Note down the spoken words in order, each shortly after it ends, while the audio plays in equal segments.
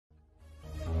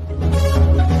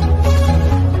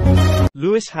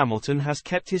Lewis Hamilton has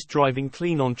kept his driving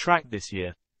clean on track this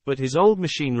year, but his old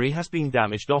machinery has been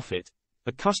damaged off it.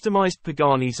 A customized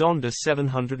Pagani Zonda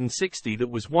 760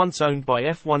 that was once owned by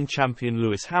F1 champion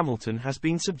Lewis Hamilton has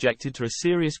been subjected to a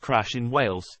serious crash in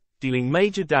Wales, dealing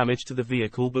major damage to the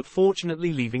vehicle but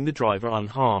fortunately leaving the driver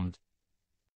unharmed.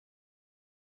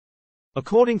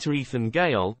 According to Ethan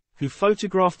Gale, who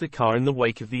photographed the car in the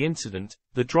wake of the incident,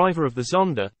 the driver of the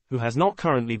Zonda, who has not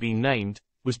currently been named,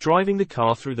 was driving the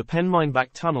car through the Penmaenbach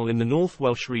tunnel in the North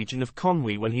Welsh region of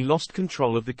Conwy when he lost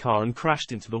control of the car and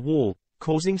crashed into the wall,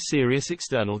 causing serious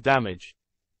external damage.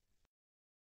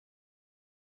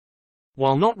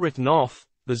 While not written off,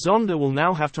 the Zonda will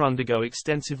now have to undergo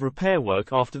extensive repair work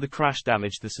after the crash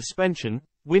damaged the suspension,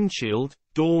 windshield,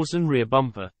 doors and rear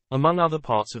bumper, among other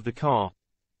parts of the car.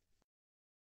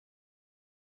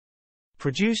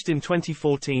 Produced in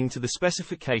 2014 to the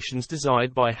specifications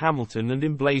desired by Hamilton and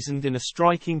emblazoned in a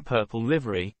striking purple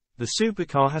livery, the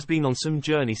supercar has been on some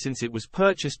journey since it was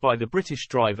purchased by the British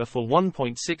driver for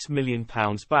 £1.6 million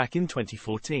back in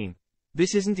 2014.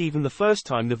 This isn't even the first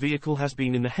time the vehicle has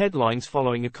been in the headlines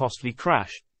following a costly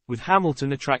crash, with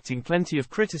Hamilton attracting plenty of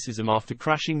criticism after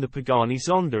crashing the Pagani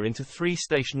Zonda into 3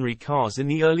 stationary cars in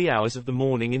the early hours of the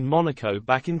morning in Monaco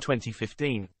back in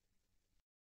 2015.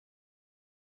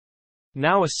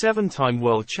 Now a 7-time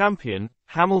world champion,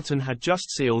 Hamilton had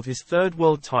just sealed his 3rd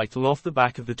world title off the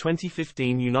back of the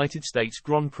 2015 United States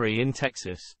Grand Prix in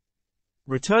Texas.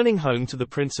 Returning home to the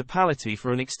Principality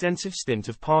for an extensive stint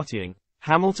of partying,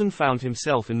 Hamilton found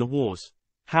himself in the wars.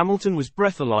 Hamilton was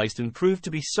breathalyzed and proved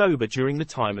to be sober during the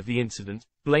time of the incident,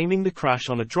 blaming the crash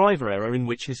on a driver error in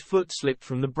which his foot slipped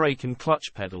from the brake and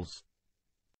clutch pedals.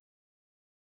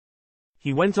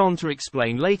 He went on to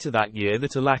explain later that year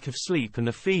that a lack of sleep and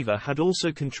a fever had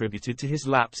also contributed to his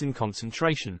lapse in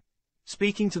concentration.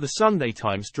 Speaking to the Sunday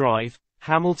Times Drive,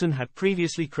 Hamilton had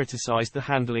previously criticized the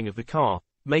handling of the car,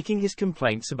 making his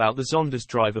complaints about the Zonda's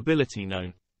drivability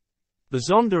known. "The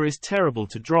Zonda is terrible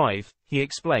to drive," he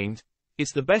explained.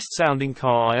 "It's the best sounding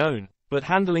car I own, but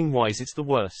handling-wise it's the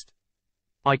worst.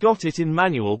 I got it in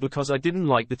manual because I didn't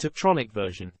like the Tiptronic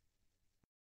version."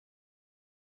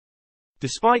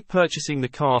 Despite purchasing the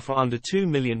car for under £2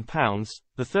 million,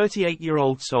 the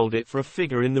 38-year-old sold it for a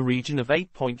figure in the region of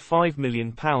 £8.5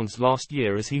 million last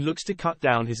year as he looks to cut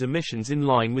down his emissions in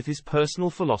line with his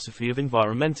personal philosophy of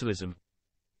environmentalism.